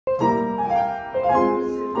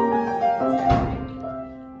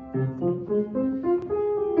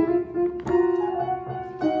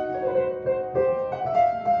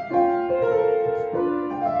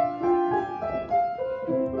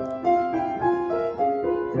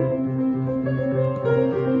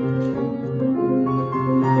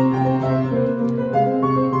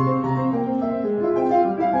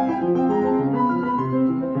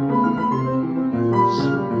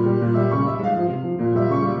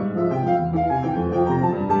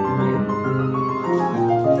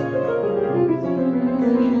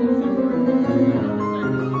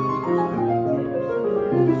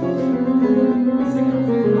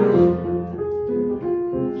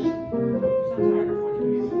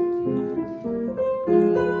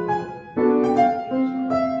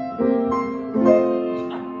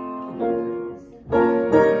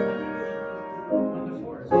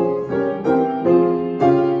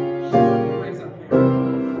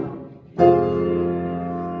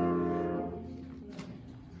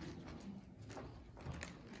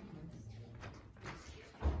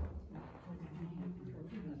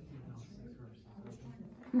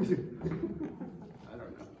I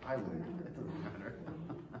don't know. I win. It doesn't matter.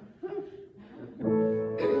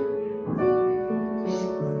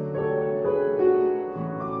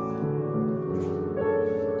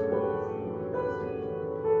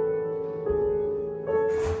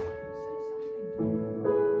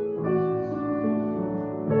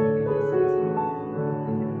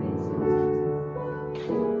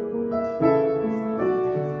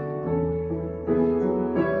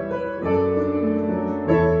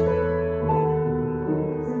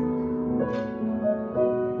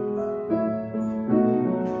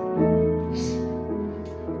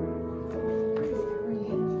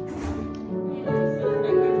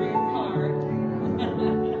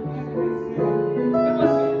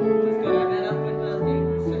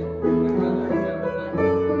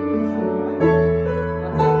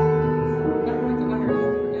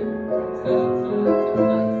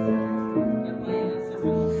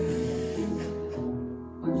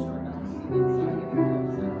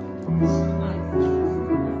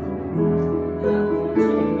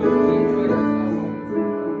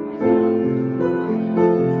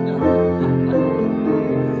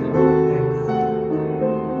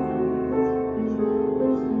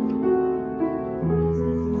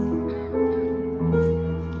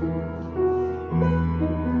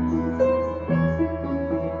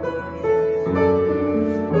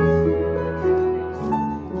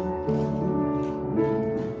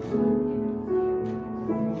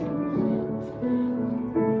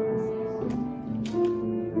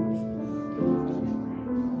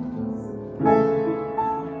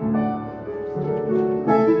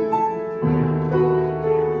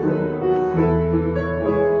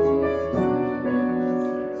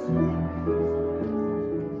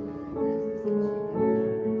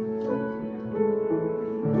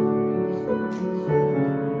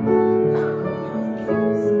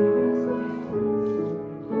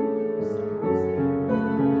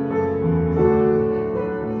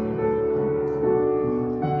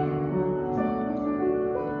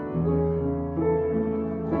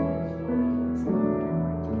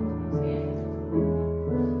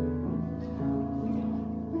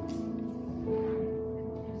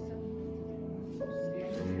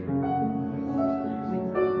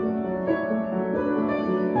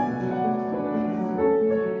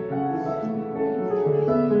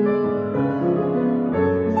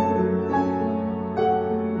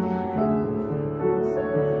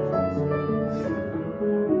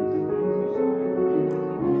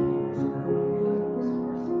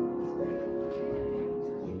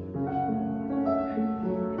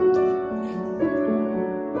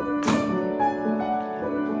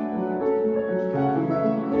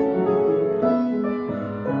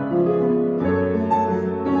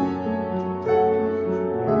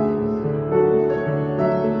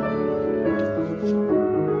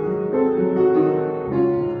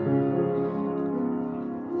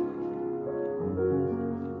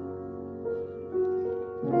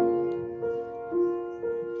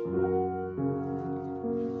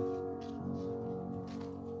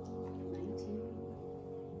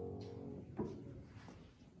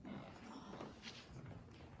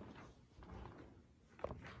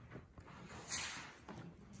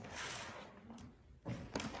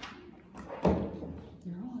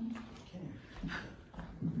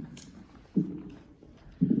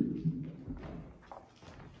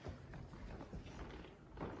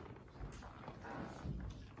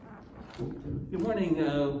 Good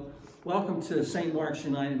morning. Welcome to St. Mark's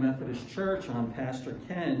United Methodist Church. I'm Pastor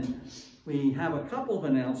Ken. We have a couple of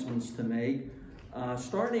announcements to make.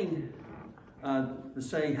 Starting to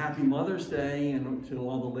say Happy Mother's Day and to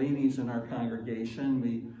all the ladies in our congregation.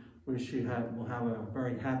 We wish you will have a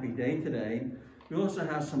very happy day today. We also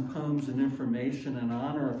have some poems and information in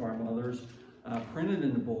honor of our mothers printed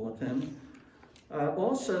in the bulletin.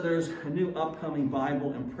 Also, there's a new upcoming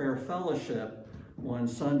Bible and Prayer Fellowship on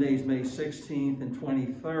Sundays, May 16th and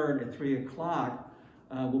 23rd at 3 o'clock.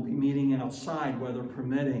 We'll be meeting outside, weather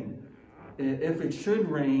permitting. If it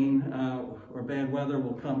should rain or bad weather,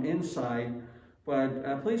 we'll come inside,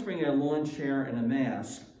 but please bring a lawn chair and a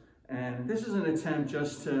mask. And this is an attempt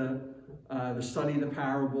just to study the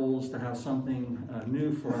parables, to have something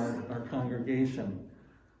new for our congregation.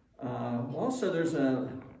 Also, there's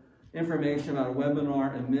information about a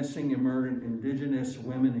webinar on missing and murdered Indigenous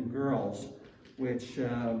women and girls, which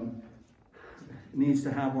needs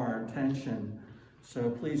to have our attention. So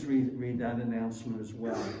please read that announcement as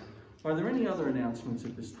well. Are there any other announcements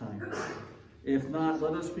at this time? If not,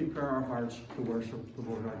 let us prepare our hearts to worship the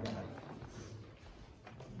Lord our God.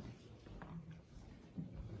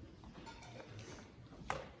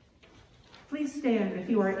 Please stand if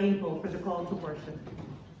you are able for the call to worship.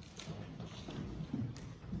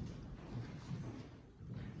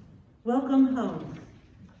 Welcome home.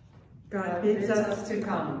 God bids us to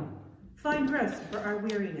come. Find rest for our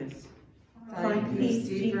weariness. Find peace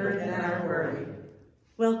deeper than our worry.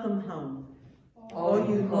 Welcome home. All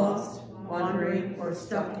you lost, wandering, or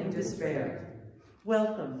stuck in despair.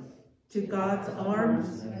 Welcome to God's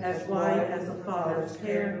arms, as wide as a father's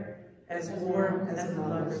care, as warm as a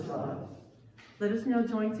mother's love. Let us now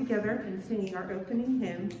join together in singing our opening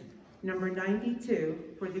hymn, number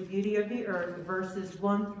 92, For the Beauty of the Earth, verses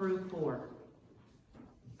 1 through 4.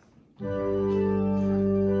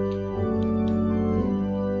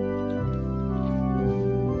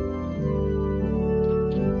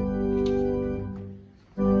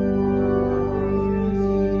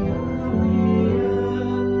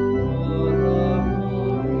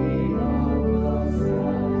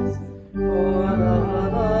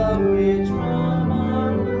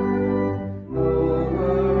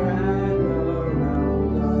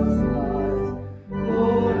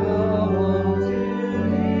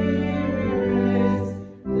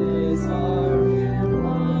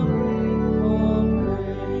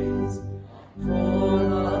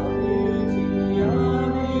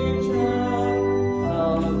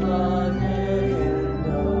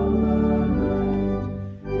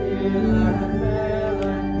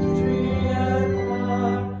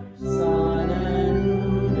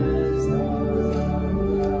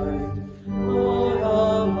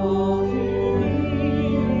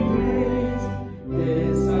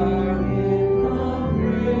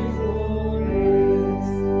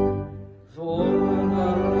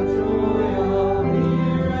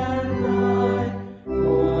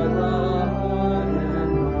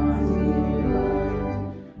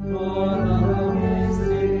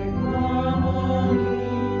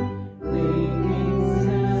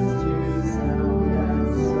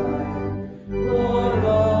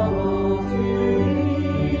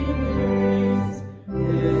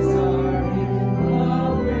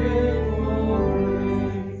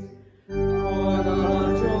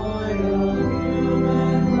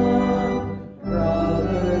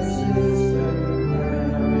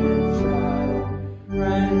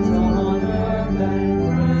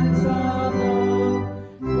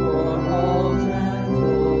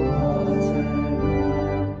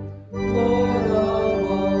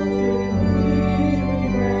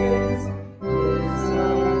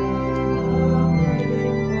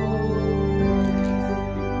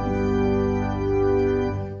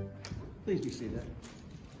 Please be seated.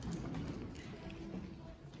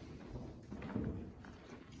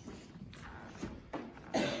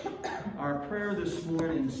 Our prayer this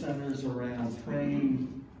morning centers around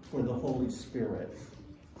praying for the Holy Spirit.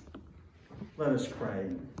 Let us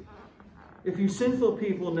pray. If you sinful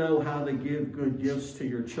people know how to give good gifts to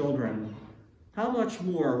your children, how much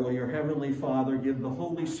more will your Heavenly Father give the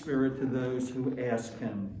Holy Spirit to those who ask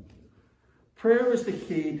him? Prayer is the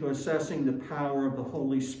key to assessing the power of the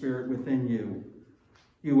Holy Spirit within you.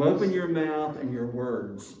 You open your mouth and your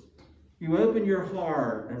words. You open your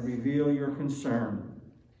heart and reveal your concern.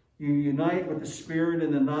 You unite with the Spirit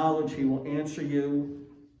in the knowledge he will answer you.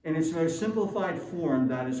 In its most simplified form,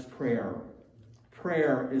 that is prayer.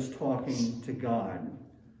 Prayer is talking to God.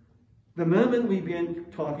 The moment we begin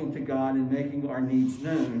talking to God and making our needs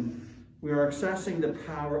known, we are accessing the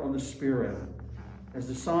power of the Spirit. As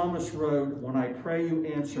the psalmist wrote, "When I pray, you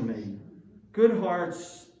answer me." Good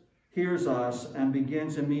hearts hears us and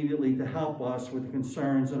begins immediately to help us with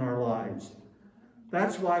concerns in our lives.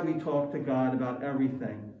 That's why we talk to God about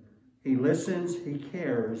everything. He listens, he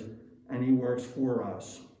cares, and he works for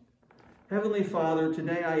us. Heavenly Father,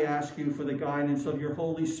 today I ask you for the guidance of your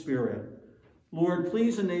Holy Spirit. Lord,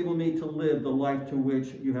 please enable me to live the life to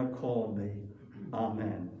which you have called me.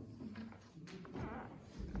 Amen.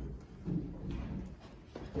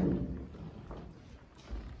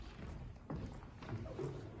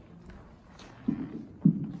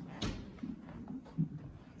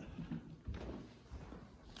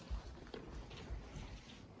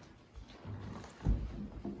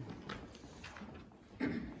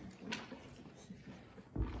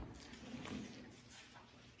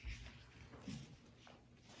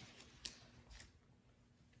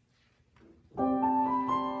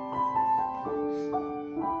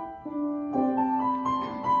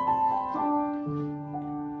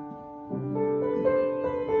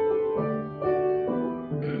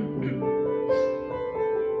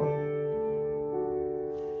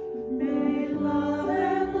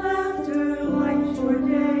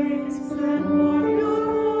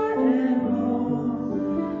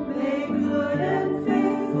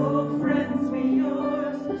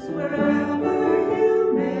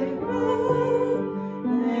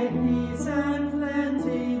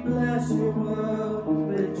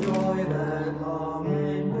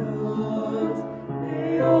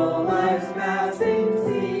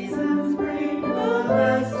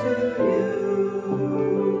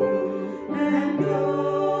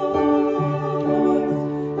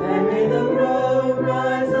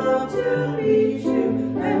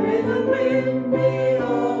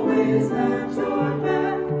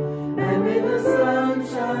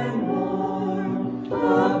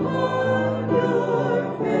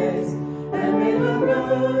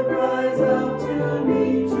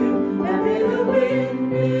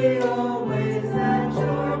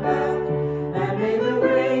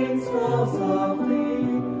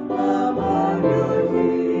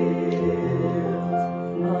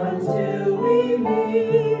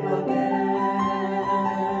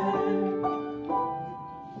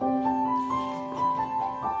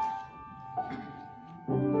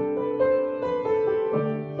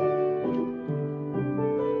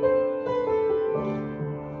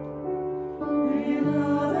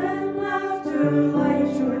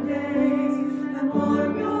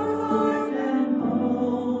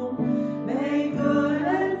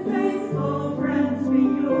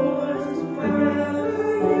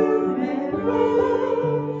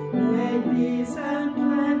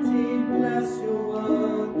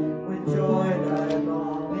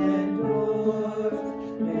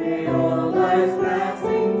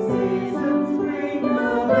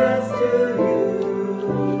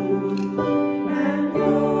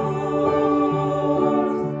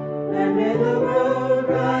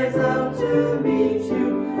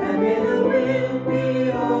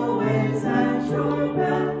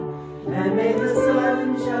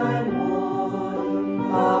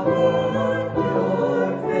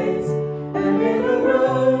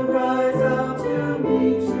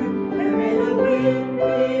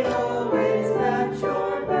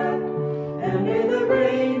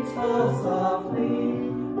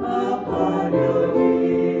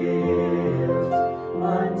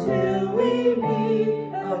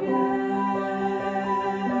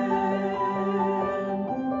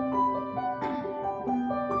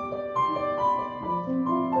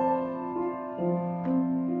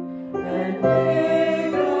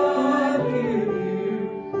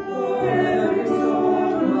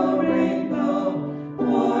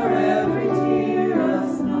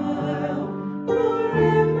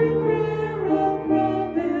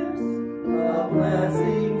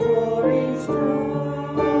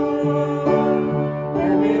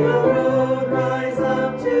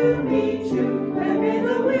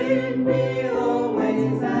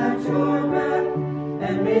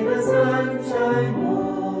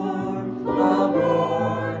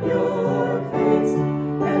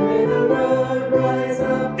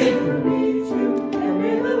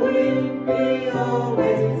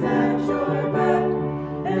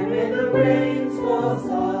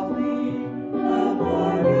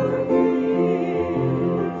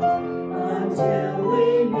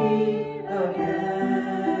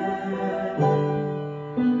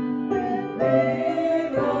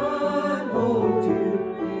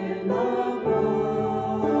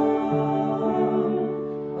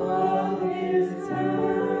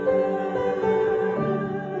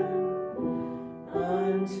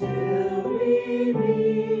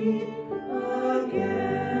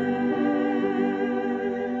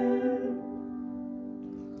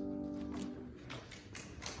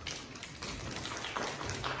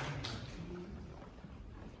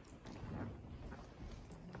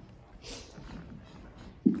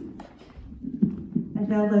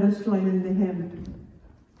 now let us join in the hymn,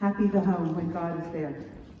 Happy the Home When God is There.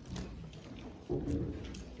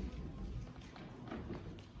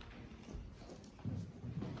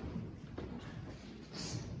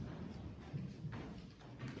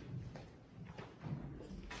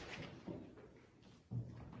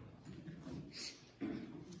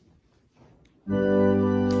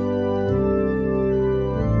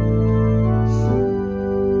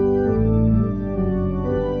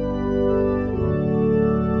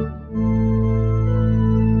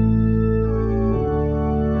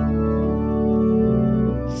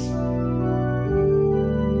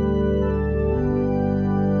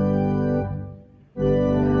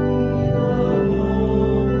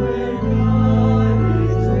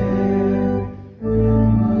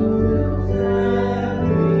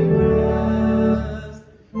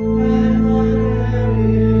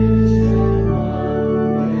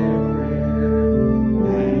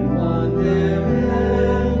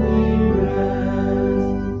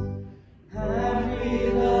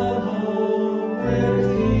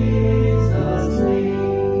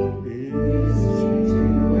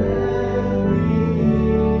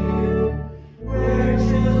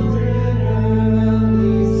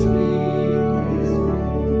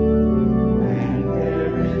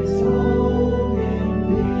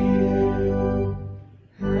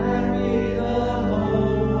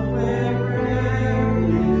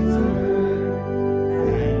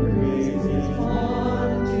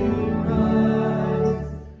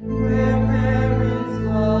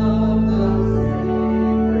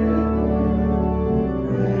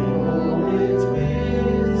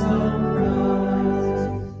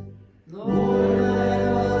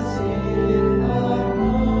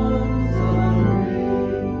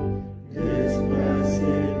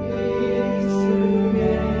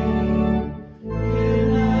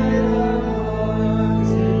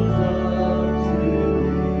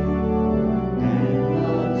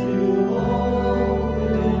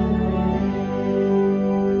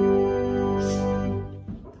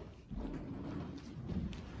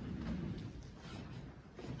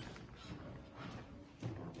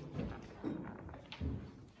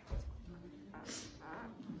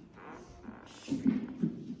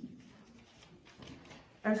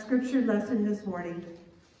 Our scripture lesson this morning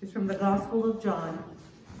is from the Gospel of John,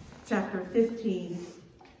 chapter 15,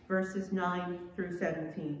 verses 9 through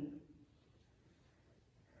 17.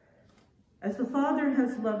 As the Father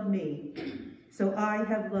has loved me, so I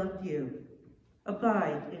have loved you.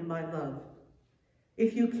 Abide in my love.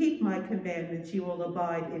 If you keep my commandments, you will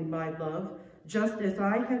abide in my love, just as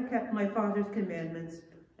I have kept my Father's commandments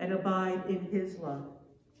and abide in his love.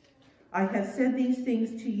 I have said these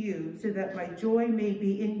things to you so that my joy may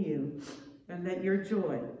be in you and that your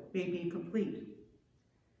joy may be complete.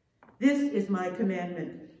 This is my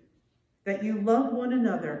commandment, that you love one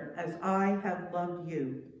another as I have loved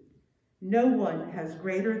you. No one has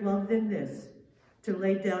greater love than this, to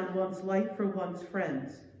lay down one's life for one's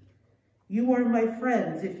friends. You are my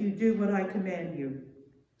friends if you do what I command you.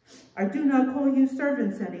 I do not call you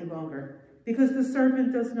servants any longer, because the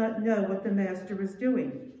servant does not know what the master is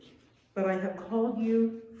doing. But I have called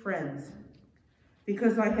you friends,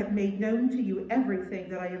 because I have made known to you everything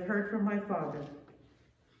that I have heard from my Father.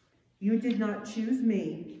 You did not choose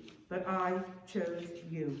me, but I chose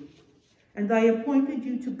you. And I appointed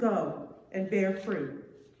you to go and bear fruit,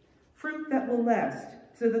 fruit that will last,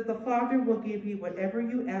 so that the Father will give you whatever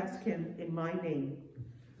you ask him in my name.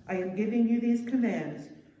 I am giving you these commands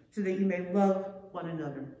so that you may love one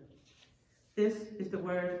another. This is the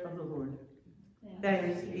word of the Lord.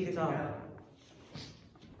 Thanks be to God.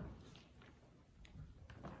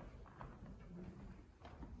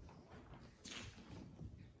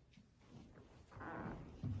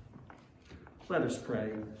 Let us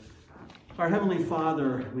pray. Our Heavenly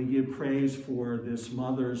Father, we give praise for this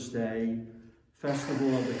Mother's Day,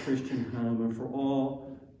 festival of the Christian home, and for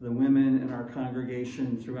all the women in our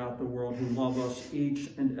congregation throughout the world who love us each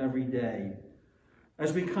and every day.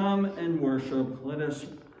 As we come and worship, let us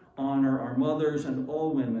honor our mothers and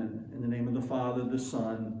all women in the name of the Father, the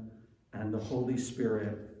Son, and the Holy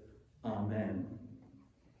Spirit. Amen.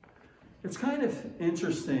 It's kind of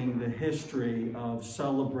interesting, the history of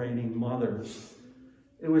celebrating mothers.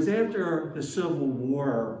 It was after the Civil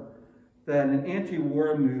War that an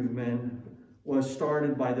anti-war movement was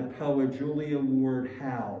started by the poet Julia Ward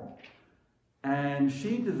Howe. And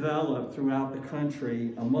she developed throughout the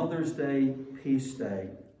country a Mother's Day Peace Day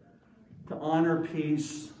to honor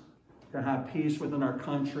peace, to have peace within our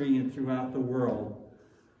country and throughout the world.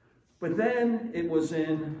 But then it was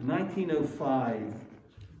in 1905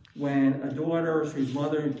 when a daughter whose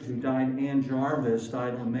mother, who died, Ann Jarvis,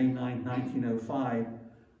 died on May 9, 1905,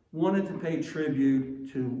 wanted to pay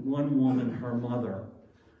tribute to one woman, her mother.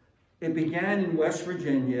 It began in West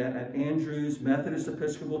Virginia at Andrews Methodist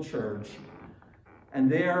Episcopal Church,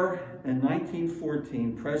 and there in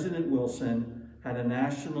 1914, President Wilson had a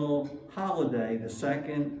national holiday, the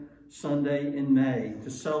second Sunday in May, to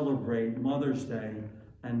celebrate Mother's Day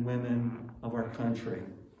and women of our country.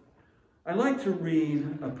 I'd like to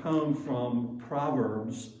read a poem from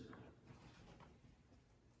Proverbs.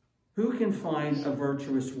 Who can find a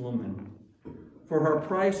virtuous woman? For her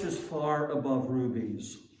price is far above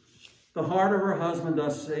rubies. The heart of her husband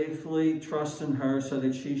doth safely trust in her, so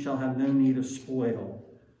that she shall have no need of spoil.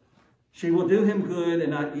 She will do him good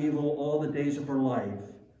and not evil all the days of her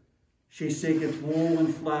life. She seeketh wool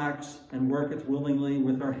and flax, and worketh willingly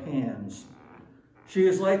with her hands. She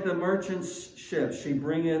is like the merchant's ship. She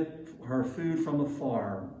bringeth her food from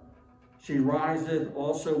afar. She riseth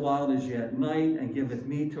also while it is yet night, and giveth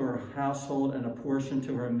meat to her household and a portion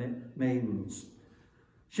to her maidens.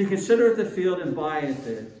 She considereth the field and buyeth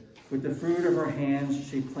it. With the fruit of her hands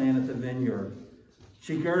she planteth a vineyard.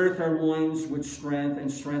 She girdeth her loins with strength, and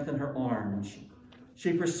strengtheneth her arms.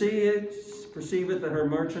 She perceiveth that her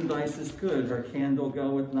merchandise is good. Her candle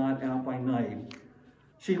goeth not out by night.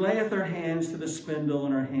 She layeth her hands to the spindle,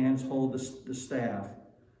 and her hands hold the staff.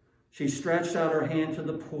 She stretched out her hand to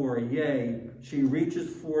the poor, yea, she reacheth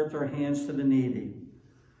forth her hands to the needy.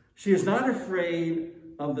 She is not afraid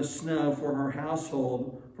of the snow, for her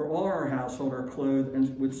household, for all her household are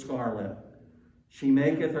clothed with scarlet. She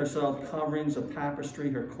maketh herself coverings of tapestry,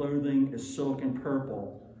 her clothing is silk and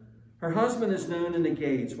purple. Her husband is known in the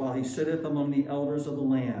gates, while he sitteth among the elders of the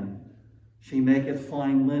land. She maketh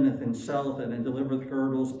fine linen, and selleth it, and delivereth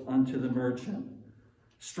girdles unto the merchant.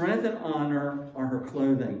 Strength and honor are her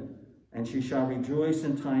clothing, and she shall rejoice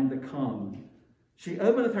in time to come. She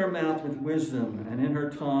openeth her mouth with wisdom, and in her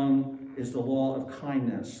tongue is the law of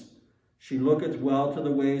kindness. She looketh well to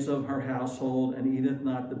the ways of her household, and eateth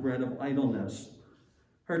not the bread of idleness.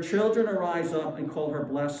 Her children arise up and call her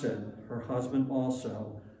blessed, her husband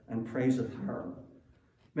also, and praiseth her.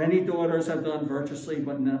 Many daughters have done virtuously,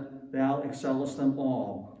 but thou excellest them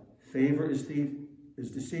all. Favor is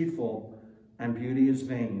deceitful, and beauty is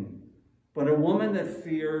vain. But a woman that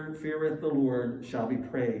feareth the Lord shall be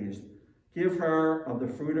praised. Give her of the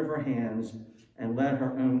fruit of her hands, and let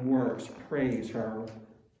her own works praise her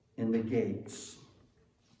in the gates.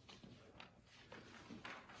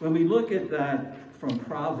 When we look at that from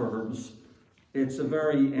Proverbs, it's a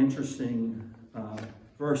very interesting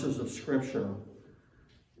verses of Scripture.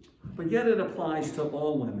 But yet it applies to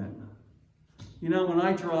all women. You know, when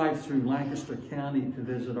I drive through Lancaster County to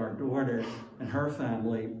visit our daughter and her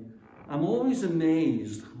family, I'm always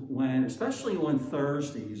amazed when, especially on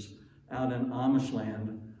Thursdays out in Amish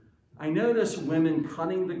land, I notice women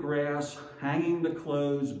cutting the grass, hanging the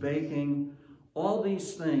clothes, baking, all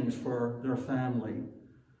these things for their family.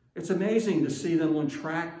 It's amazing to see them on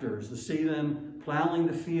tractors, to see them plowing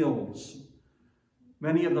the fields.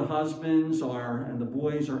 Many of the husbands and the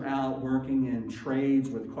boys are out working in trades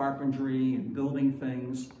with carpentry and building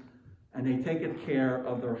things, and they take care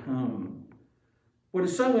of their home. What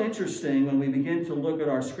is so interesting when we begin to look at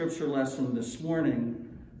our scripture lesson this morning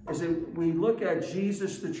is that we look at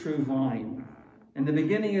Jesus, the true vine. In the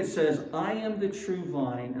beginning it says, I am the true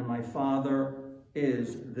vine, and my Father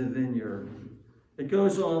is the vineyard. It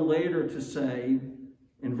goes on later to say,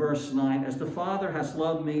 in verse 9, as the Father has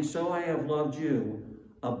loved me, so I have loved you.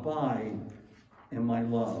 Abide in my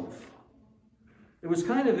love. It was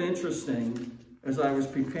kind of interesting as I was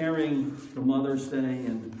preparing the Mother's Day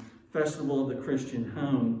and Festival of the Christian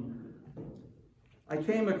Home. I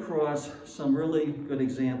came across some really good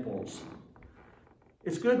examples.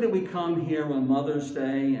 It's good that we come here on Mother's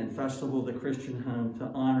Day and Festival of the Christian Home to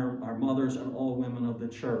honor our mothers and all women of the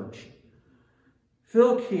church.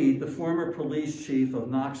 Phil Keith, the former police chief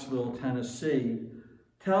of Knoxville, Tennessee,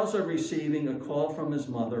 tells of receiving a call from his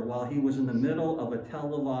mother while he was in the middle of a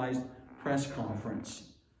televised press conference.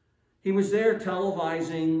 He was there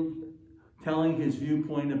televising, telling his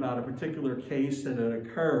viewpoint about a particular case that had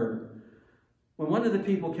occurred, when one of the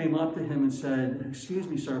people came up to him and said, excuse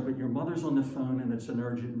me, sir, but your mother's on the phone and it's an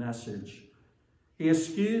urgent message. He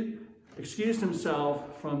excused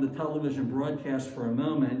himself from the television broadcast for a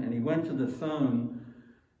moment, and he went to the phone,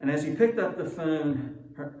 and as he picked up the phone,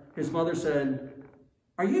 his mother said,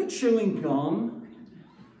 are you chewing gum?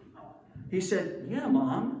 He said, yeah,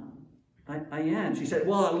 Mom, I am. She said,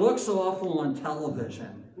 well, it looks awful on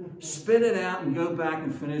television. Spit it out and go back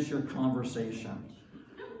and finish your conversation.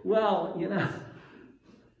 Well, you know,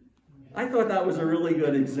 I thought that was a really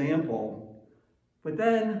good example. But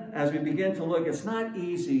then, as we begin to look, it's not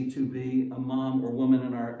easy to be a mom or woman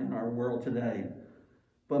in our world today.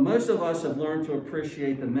 But most of us have learned to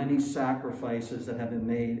appreciate the many sacrifices that have been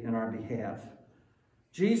made in our behalf.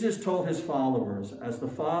 Jesus told his followers, "As the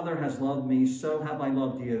Father has loved me, so have I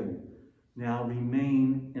loved you. Now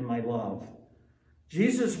remain in my love."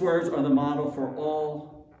 Jesus' words are the model for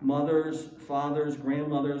all mothers, fathers,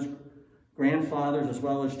 grandmothers, grandfathers, as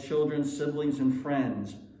well as children, siblings, and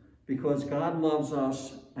friends, because God loves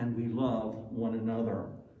us and we love one another.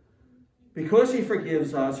 Because he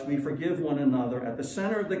forgives us, we forgive one another. At the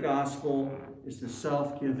center of the gospel is the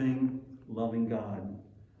self-giving, loving God.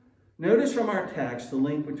 Notice from our text the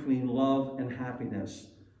link between love and happiness.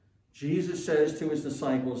 Jesus says to his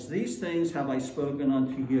disciples, "These things have I spoken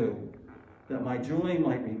unto you, that my joy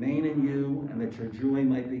might remain in you and that your joy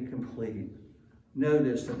might be complete."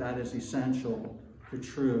 Notice that that is essential to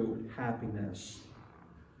true happiness.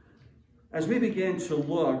 As we begin to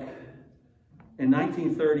look, in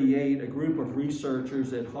 1938, a group of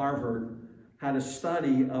researchers at Harvard had a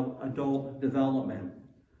study of adult development.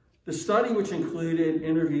 The study, which included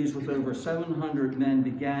interviews with over 700 men,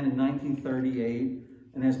 began in 1938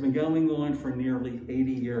 and has been going on for nearly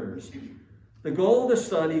 80 years. The goal of the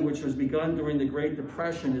study, which was begun during the Great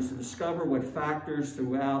Depression, is to discover what factors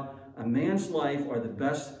throughout a man's life are the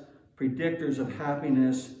best predictors of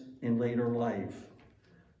happiness in later life.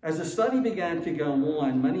 As the study began to go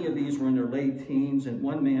on, many of these were in their late teens and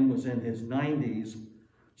one man was in his 90s.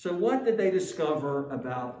 So what did they discover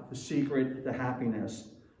about the secret to happiness?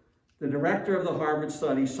 The director of the Harvard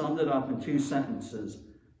study summed it up in 2 sentences.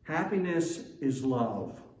 Happiness is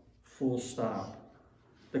love, full stop.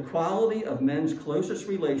 The quality of men's closest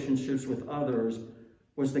relationships with others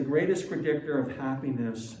was the greatest predictor of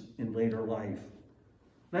happiness in later life.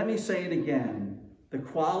 Let me say it again. The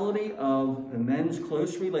quality of the men's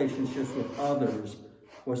close relationships with others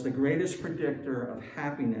was the greatest predictor of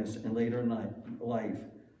happiness in later life.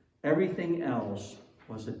 Everything else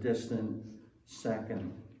was a distant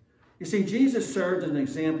second. You see, Jesus served as an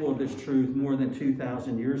example of this truth more than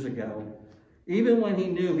 2,000 years ago. Even when he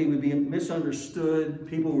knew he would be misunderstood,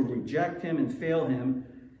 people would reject him and fail him,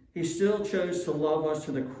 he still chose to love us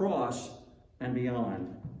to the cross and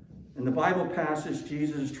beyond. In the Bible passage,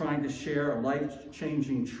 Jesus is trying to share a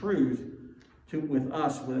life-changing truth with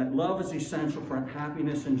us, that love is essential for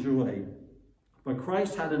happiness and joy. But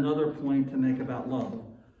Christ had another point to make about love.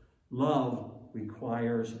 Love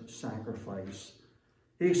requires sacrifice.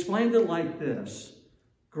 He explained it like this: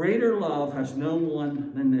 greater love has no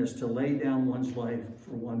one than this, to lay down one's life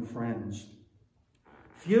for one's friends.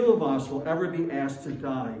 Few of us will ever be asked to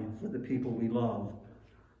die for the people we love.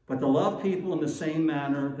 But to love people in the same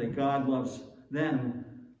manner that God loves them,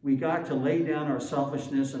 we got to lay down our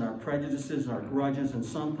selfishness and our prejudices and our grudges and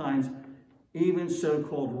sometimes even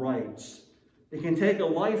so-called rights. It can take a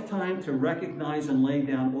lifetime to recognize and lay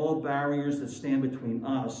down all barriers that stand between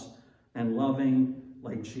us and loving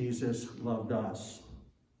like Jesus loved us.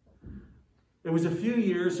 It was a few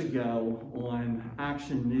years ago on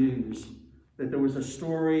Action News that there was a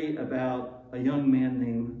story about a young man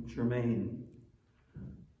named Jermaine.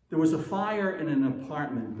 There was a fire in an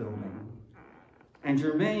apartment building, and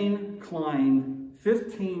Jermaine climbed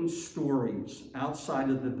 15 stories outside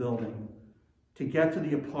of the building to get to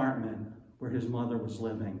the apartment where his mother was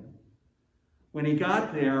living. When he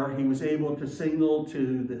got there, he was able to signal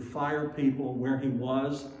to the fire people where he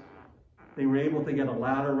was. They were able to get a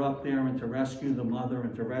ladder up there and to rescue the mother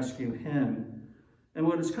and to rescue him. And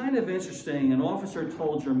what is kind of interesting, an officer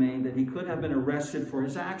told Jermaine that he could have been arrested for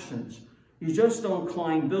his actions. You just don't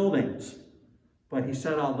climb buildings. But he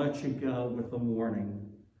said, "I'll let you go with a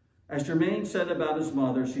warning." As Jermaine said about his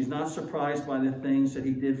mother, she's not surprised by the things that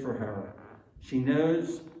he did for her. She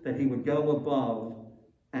knows that he would go above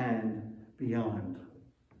and beyond.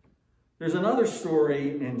 There's another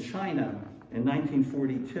story in China in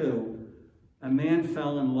 1942. A man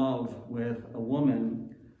fell in love with a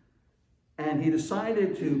woman, and he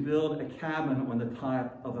decided to build a cabin on the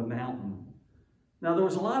top of a mountain. Now, there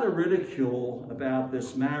was a lot of ridicule about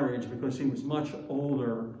this marriage because he was much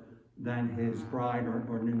older than his bride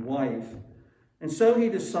or new wife. And so he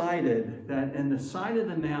decided that in the side of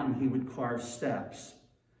the mountain, he would carve steps.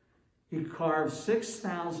 He carved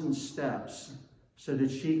 6,000 steps so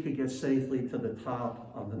that she could get safely to the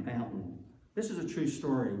top of the mountain. This is a true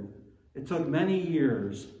story. It took many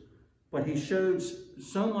years, but he showed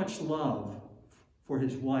so much love for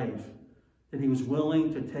his wife that he was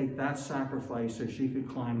willing to take that sacrifice so she could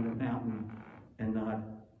climb the mountain and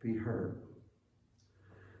not be hurt.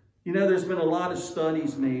 You know, there's been a lot of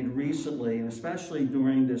studies made recently, and especially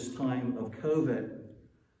during this time of COVID,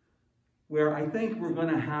 where I think we're going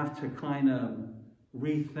to have to kind of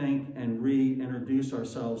rethink and reintroduce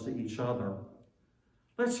ourselves to each other.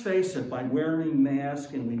 Let's face it, by wearing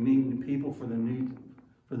masks and we meet people for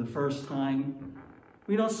the first time,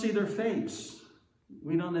 we don't see their face.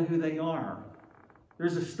 We don't know who they are.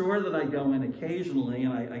 There's a store that I go in occasionally,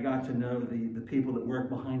 and I got to know the people that work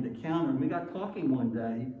behind the counter, and we got talking one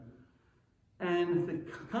day, and the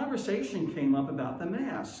conversation came up about the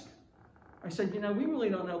mask. I said, we really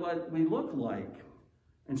don't know what we look like.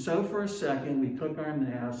 And so for a second, we took our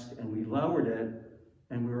mask and we lowered it,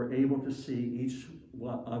 and we were able to see each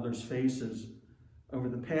other's faces. Over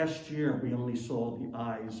the past year, we only saw the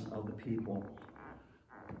eyes of the people.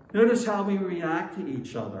 Notice how we react to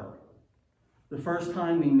each other. The first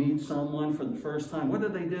time we meet someone for the first time, what do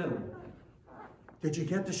they do? Did you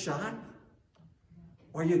get the shot?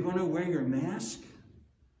 Are you going to wear your mask?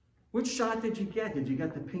 Which shot did you get? Did you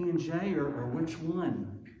get the P&J or which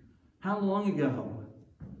one? How long ago?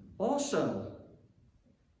 Also,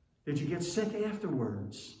 did you get sick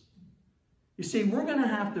afterwards? You see, we're going to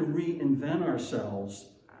have to reinvent ourselves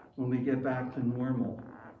when we get back to normal.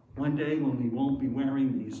 One day when we won't be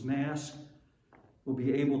wearing these masks, we'll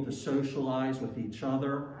be able to socialize with each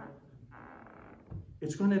other.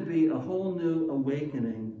 It's going to be a whole new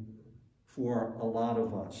awakening for a lot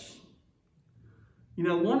of us.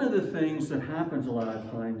 One of the things that happens a lot of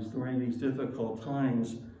times during these difficult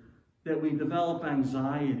times, that we develop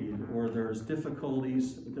anxiety, or there's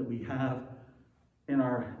difficulties that we have in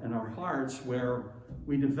our hearts where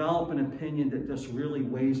we develop an opinion that just really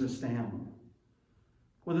weighs us down.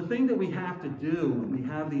 Well, the thing that we have to do when we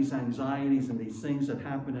have these anxieties and these things that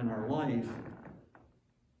happen in our life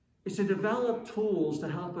is to develop tools to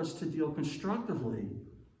help us to deal constructively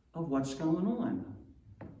of what's going on.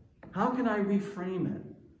 How can I reframe it?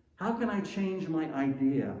 How can I change my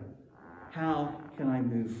idea? How can I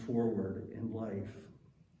move forward in life?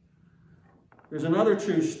 There's another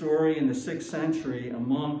true story in the 6th century, a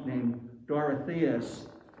monk named Dorotheus.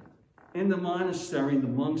 In the monastery, the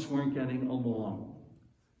monks weren't getting along.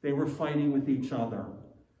 They were fighting with each other.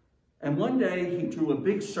 And one day he drew a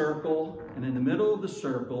big circle, and in the middle of the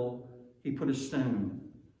circle, he put a stone.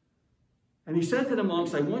 And he said to the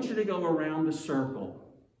monks, I want you to go around the circle.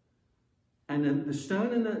 And the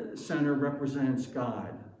stone in the center represents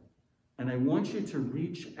God. And I want you to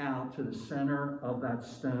reach out to the center of that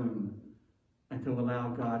stone and to allow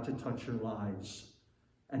God to touch your lives.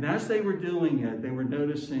 And as they were doing it, they were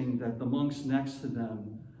noticing that the monks next to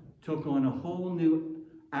them took on a whole new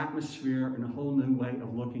atmosphere and a whole new way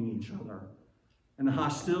of looking at each other. And the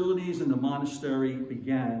hostilities in the monastery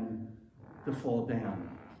began to fall down.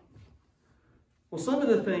 Well, some of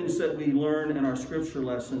the things that we learn in our scripture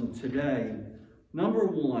lesson today, number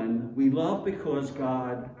one, we love because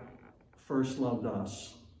God first loved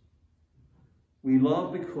us. We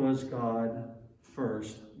love because God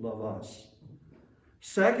first loved us.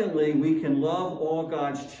 Secondly, we can love all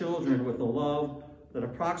God's children with a love that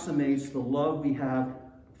approximates the love we have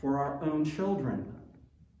for our own children.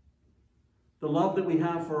 The love that we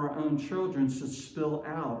have for our own children should spill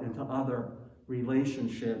out into other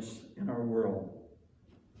relationships in our world.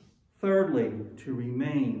 Thirdly, to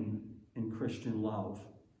remain in Christian love.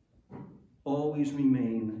 Always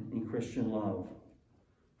remain in Christian love.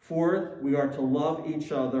 Fourth, we are to love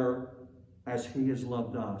each other as He has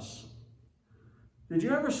loved us. Did you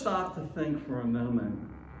ever stop to think for a moment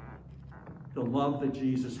the love that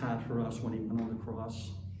Jesus had for us when He went on the cross?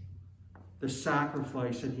 The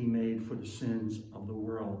sacrifice that He made for the sins of the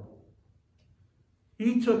world.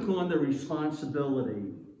 He took on the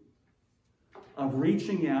responsibility of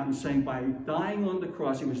reaching out and saying, by dying on the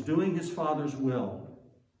cross, He was doing His Father's will.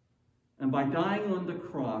 And by dying on the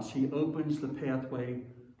cross, He opens the pathway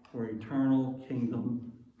for eternal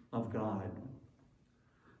kingdom of God.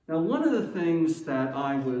 Now, one of the things that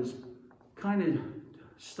I was kind of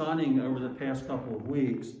studying over the past couple of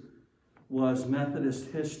weeks was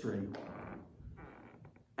Methodist history.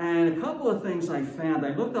 And a couple of things I found,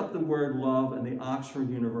 I looked up the word love in the Oxford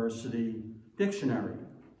University Dictionary.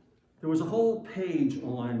 There was a whole page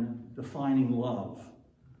on defining love.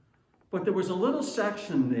 But there was a little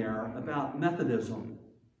section there about Methodism.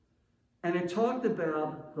 And it talked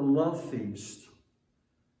about the love feast.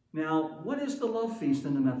 Now, what is the love feast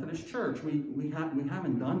in the Methodist Church? We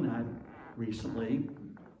haven't done that recently,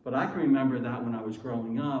 but I can remember that when I was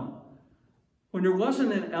growing up. When there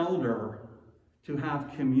wasn't an elder to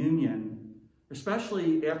have communion,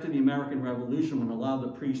 especially after the American Revolution, when a lot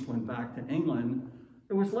of the priests went back to England,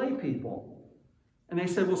 there was lay people. And they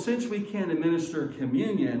said, well, since we can't administer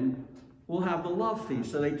communion, we'll have the love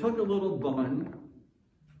feast. So they took a little bun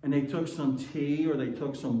and they took some tea or they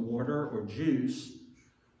took some water or juice,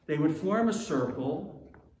 they would form a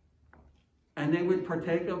circle and they would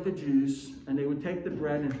partake of the juice, and they would take the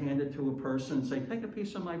bread and hand it to a person and say, take a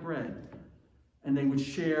piece of my bread. And they would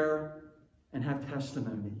share and have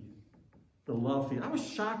testimony. The love feast. I was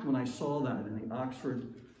shocked when I saw that in the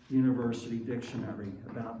Oxford University Dictionary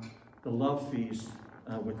about the love feast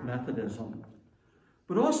with Methodism.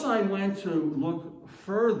 But also I went to look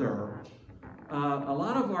further. A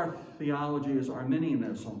lot of our theology is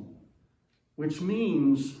Arminianism, which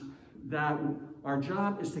means that our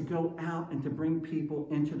job is to go out and to bring people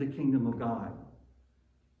into the kingdom of God.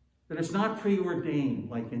 That it's not preordained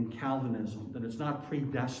like in Calvinism, that it's not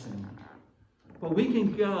predestined. But we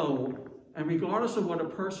can go, and regardless of what a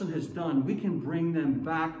person has done, we can bring them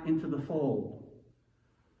back into the fold.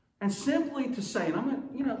 And simply to say,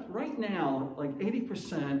 and right now, like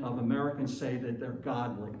 80% of Americans say that they're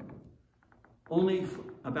godly. Only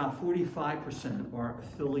about 45% are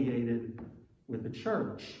affiliated with the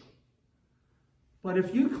church. But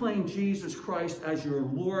if you claim Jesus Christ as your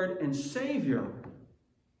Lord and Savior,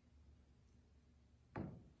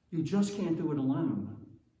 you just can't do it alone.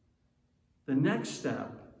 The next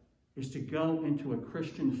step is to go into a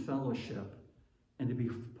Christian fellowship and to be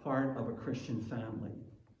part of a Christian family.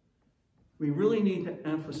 We really need to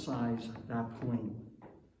emphasize that point.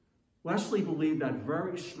 Wesley believed that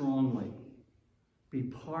very strongly. Be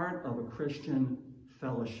part of a Christian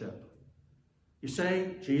fellowship. You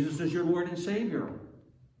say, Jesus is your Lord and Savior.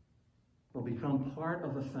 Well, become part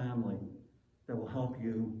of a family that will help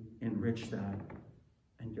you enrich that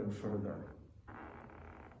and go further.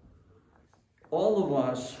 All of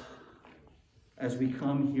us, as we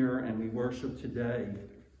come here and we worship today,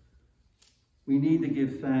 we need to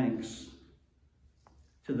give thanks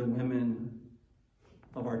to the women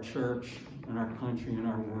of our church and our country and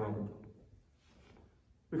our world.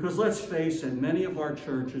 Because let's face it, many of our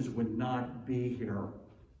churches would not be here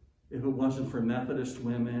if it wasn't for Methodist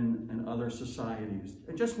women and other societies.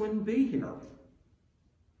 It just wouldn't be here.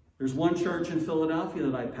 There's one church in Philadelphia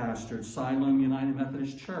that I pastored, Siloam United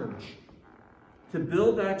Methodist Church. To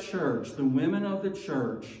build that church, the women of the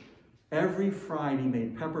church every Friday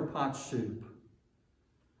made pepper pot soup.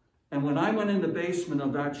 And when I went in the basement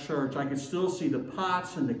of that church, I could still see the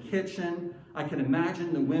pots in the kitchen. I could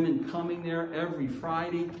imagine the women coming there every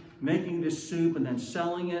Friday, making this soup and then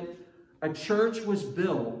selling it. A church was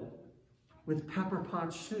built with pepper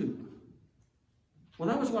pot soup. Well,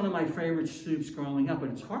 that was one of my favorite soups growing up, but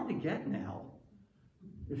it's hard to get now.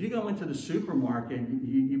 If you go into the supermarket,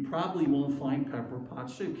 you probably won't find pepper pot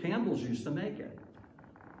soup. Campbell's used to make it,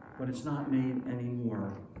 but it's not made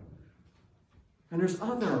anymore. And there's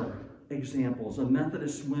other examples of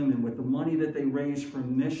Methodist women with the money that they raise for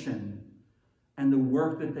mission and the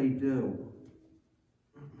work that they do.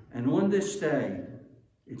 And on this day,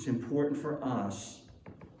 it's important for us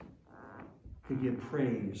to give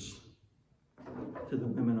praise to the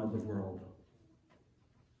women of the world.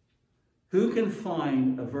 Who can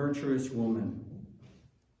find a virtuous woman,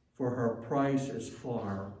 for her price is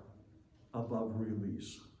far above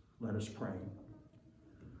rubies? Let us pray.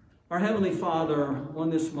 Our Heavenly Father, on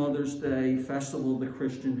this Mother's Day, Festival of the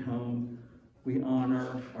Christian Home, we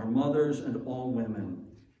honor our mothers and all women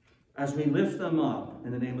as we lift them up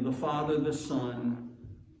in the name of the Father, the Son,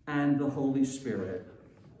 and the Holy Spirit.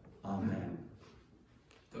 Amen.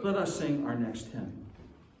 Let us sing our next hymn.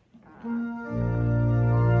 And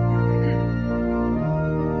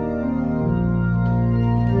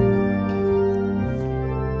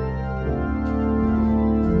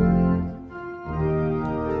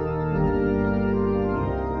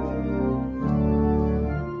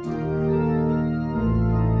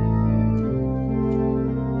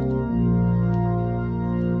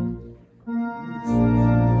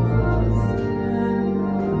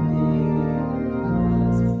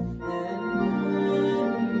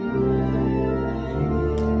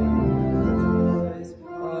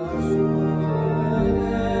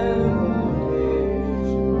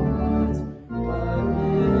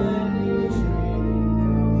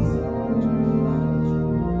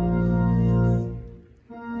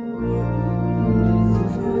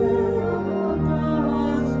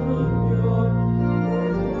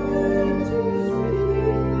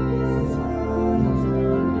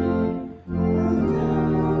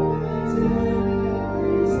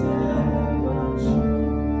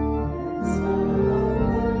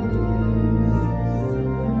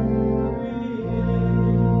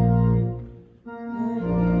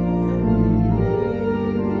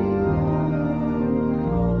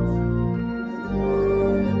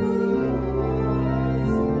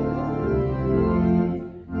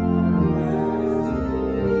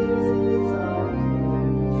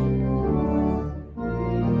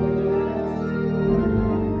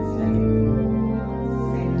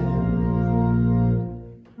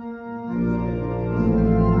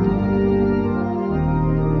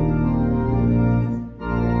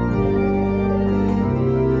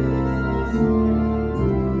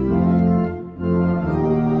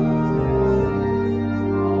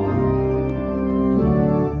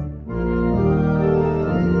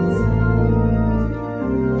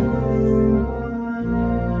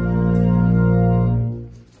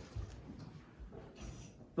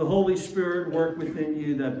grant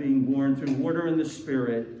you that being born through water and the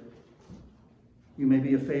Spirit, you may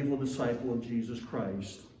be a faithful disciple of Jesus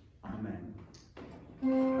Christ. Amen.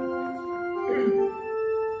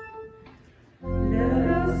 Let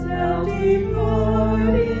us now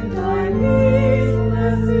depart in thy name.